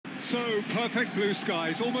So, perfect blue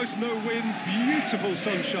skies, almost no wind, beautiful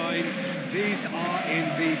sunshine. These are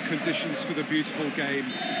indeed conditions for the beautiful game.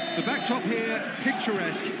 The backdrop here,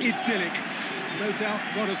 picturesque, idyllic. No doubt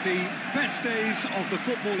one of the best days of the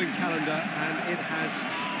footballing calendar, and it has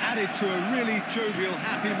added to a really jovial,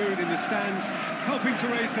 happy mood in the stands, helping to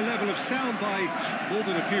raise the level of sound by more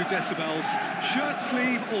than a few decibels. Shirt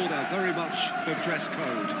sleeve order, very much the dress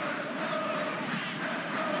code.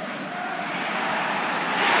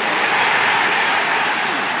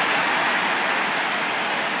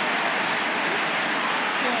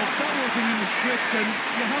 In the script, and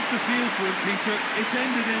you have to feel for him, Peter. It's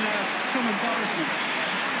ended in some embarrassment.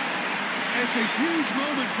 It's a huge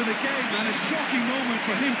moment for the game and a shocking moment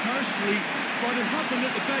for him personally, but it happened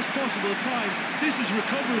at the best possible time. This is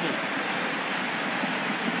recoverable.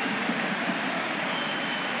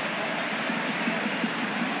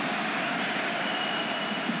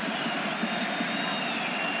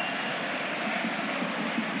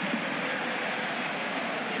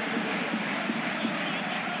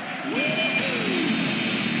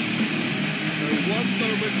 One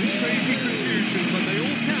moment's crazy confusion, but they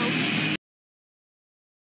all count.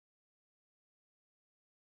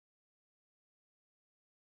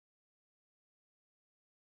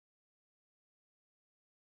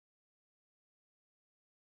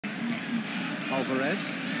 Alvarez.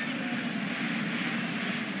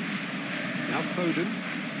 Now Foden.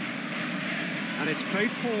 And it's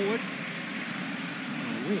played forward.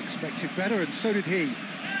 Oh, we expected better, and so did he.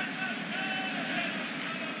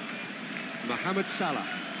 Mohamed Salah.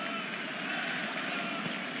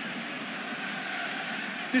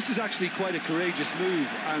 This is actually quite a courageous move,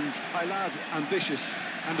 and I'll add ambitious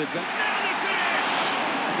and adventurous. Now the finish!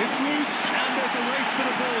 It's loose, and there's a race for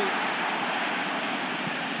the ball.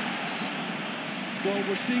 Well,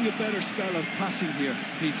 we're seeing a better spell of passing here,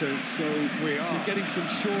 Peter, so we're getting some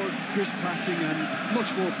short, crisp passing and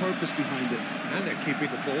much more purpose behind it. And they're keeping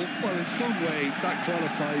the ball. Well, in some way, that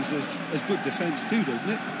qualifies as good defence too, doesn't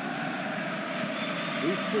it?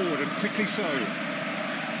 Move forward, and quickly so.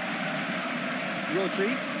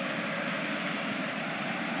 Rodri.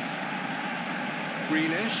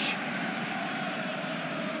 Grealish.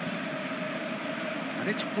 And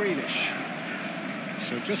it's Grealish.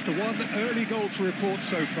 So just the one early goal to report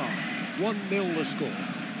so far. 1-0 the score.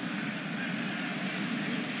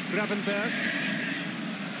 Gravenberg.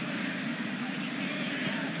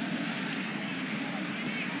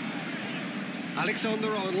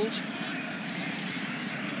 Alexander-Arnold.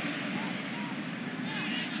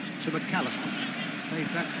 To McAllister.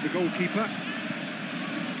 Played back to the goalkeeper.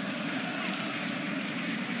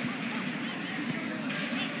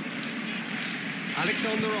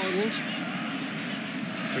 Alexander-Arnold.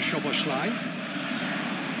 For Szoboszlai.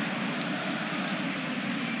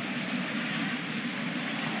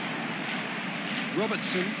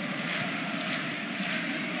 Robertson.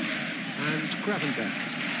 And Gravenberg.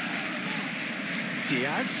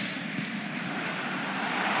 Diaz.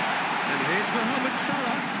 And here's Mohamed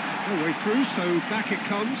Salah. No way through, so back it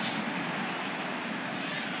comes.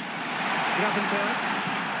 Gravenberg.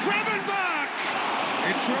 Gravenberg!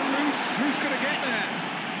 It's run loose. Who's going to get there?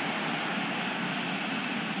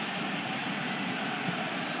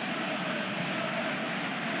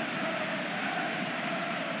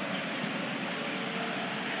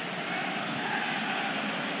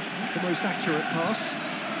 The most accurate pass.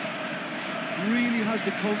 Really has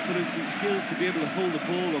the confidence and skill to be able to hold the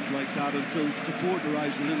ball up like that until support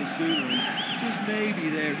arrives a little sooner, and just maybe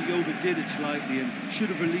there he overdid it slightly and should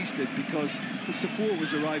have released it because the support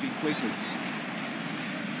was arriving quickly.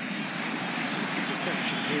 His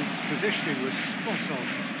interception, his positioning was spot on.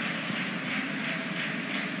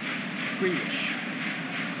 Grealish.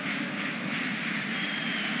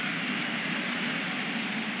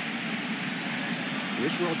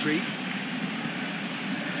 Here's Rodri.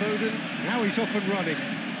 Foden, now he's off and running.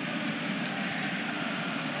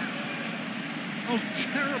 Oh,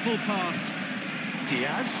 terrible pass.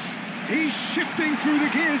 Diaz. He's shifting through the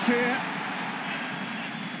gears here.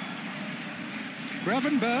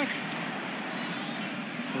 Gravenberg.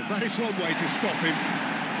 Well, that is one way to stop him.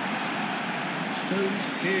 Stones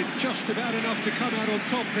did just about enough to come out on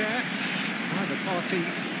top there. Neither party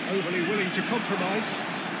overly willing to compromise.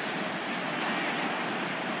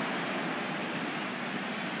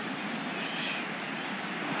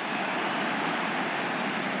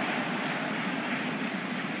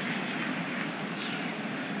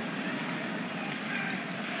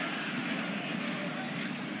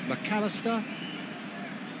 McAllister.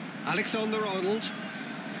 Alexander-Arnold.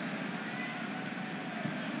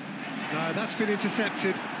 No, that's been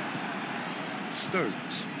intercepted.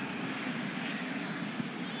 Stones.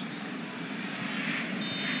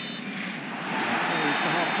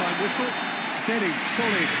 whistle. Steady,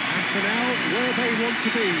 solid, and for now, where they want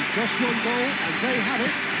to be. Just one goal, and they have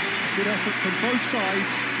it. Good effort from both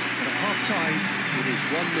sides, but at half-time, it is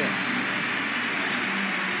 1-0.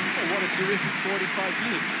 Oh, what a terrific 45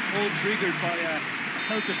 minutes, all triggered by a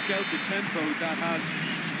helter-skelter tempo that has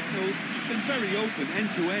been very open,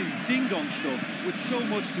 end-to-end, ding-dong stuff, with so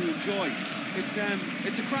much to enjoy. It's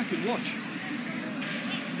a cracking watch.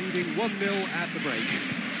 Leading 1-0 at the break.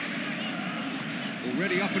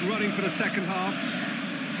 Already up and running for the second half.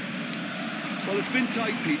 Well, it's been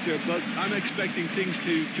tight, Peter, but I'm expecting things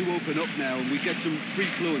to open up now and we get some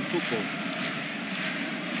free-flowing football.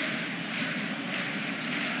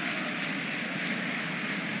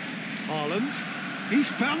 Holland. He's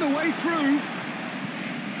found a way through.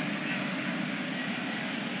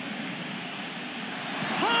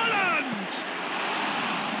 Holland!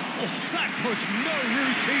 Oh, that was no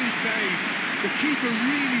routine save. The keeper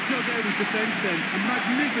really dug out his defence then. A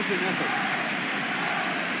magnificent effort.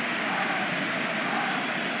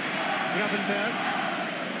 Gravenberg.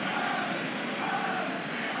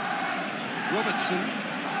 Robertson.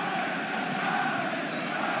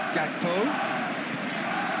 Gakpo.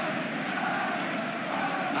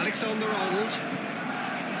 Alexander-Arnold.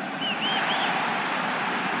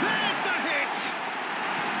 There's the hit!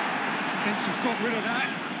 Defence has got rid of that.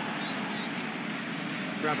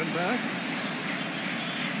 Gravenberg.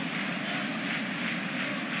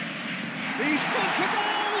 He's gone for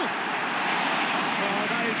goal! Oh,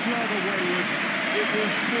 that is rather wayward. It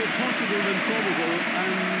was more possible than probable,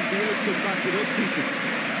 and the outcome backed it up, Peter.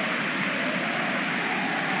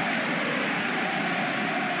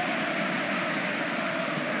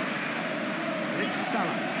 It's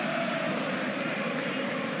Salah.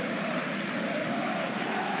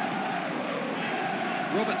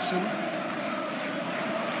 Robertson.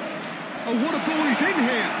 Oh, what a ball he's in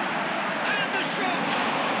here! And the shot!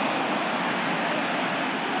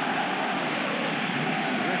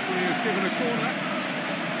 The referee has given a corner.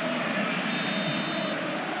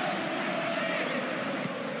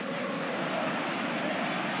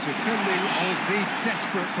 Defending of the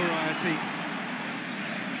desperate variety.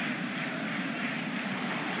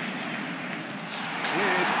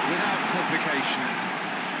 Cleared without complication.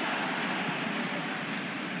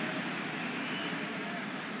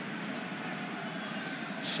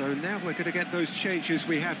 So now we're going to get those changes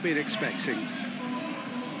we have been expecting.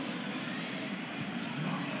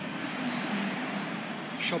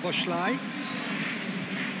 Szoboszlai.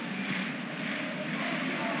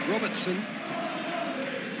 Robertson.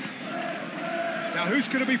 Now who's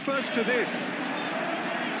going to be first to this?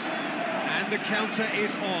 And the counter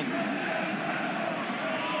is on.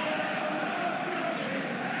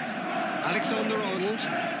 Alexander-Arnold.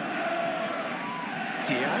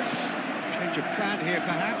 Diaz. Change of plan here,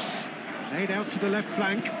 perhaps. Laid out to the left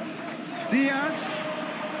flank. Diaz.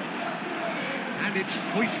 And it's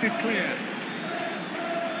hoisted clear.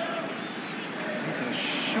 It's a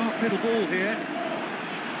sharp little ball here.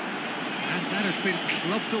 And that has been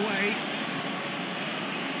clubbed away.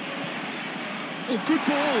 Oh, good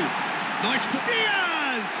ball. Nice ball.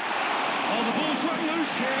 Diaz! Oh, the ball's run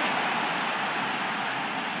loose here.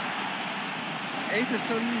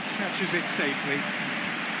 Ederson catches it safely.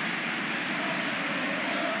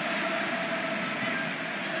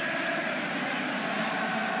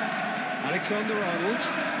 Alexander-Arnold.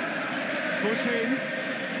 Foot in.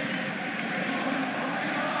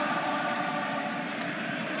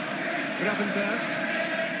 Gravenberg.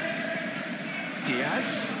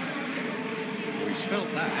 Diaz. Oh, he's felt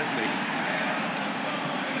that, hasn't he?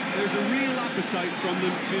 There's a real appetite from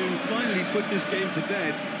them to finally put this game to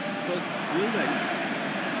bed, but will they?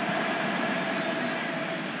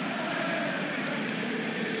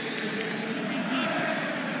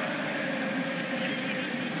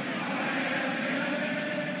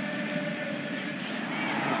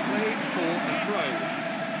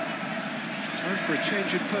 For a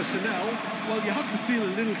change in personnel. Well, you have to feel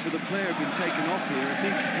a little for the player being taken off here. I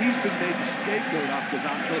think he's been made the scapegoat after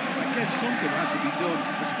that, but I guess something had to be done.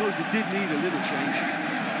 I suppose it did need a little change.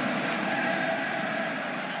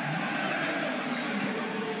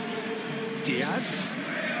 Diaz.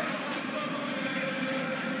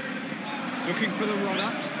 Looking for the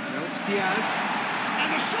runner. Now it's Diaz.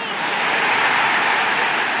 And the shot!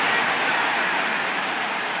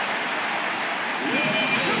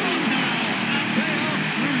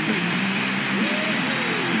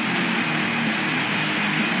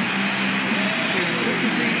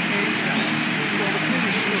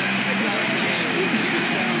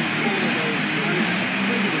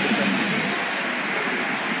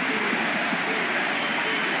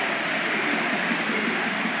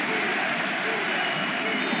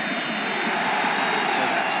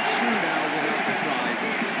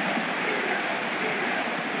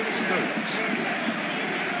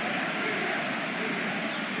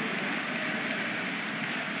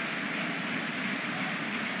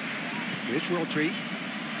 Here's Rodri.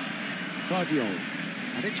 Guardiola.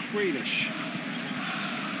 And it's Grealish.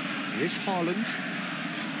 Here's Holland.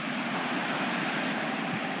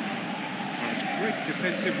 That's great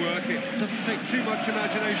defensive work. It doesn't take too much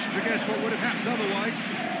imagination to guess what would have happened otherwise.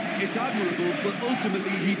 It's admirable, but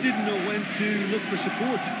ultimately he didn't know when to look for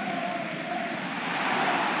support.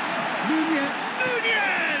 Nunez!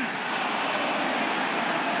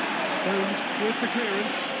 Stones with the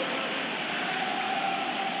clearance.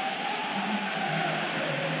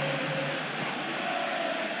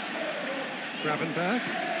 Gravenberg.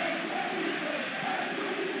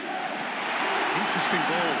 Interesting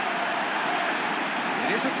ball.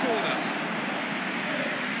 It is a corner.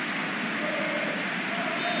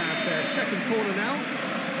 Have their second corner now.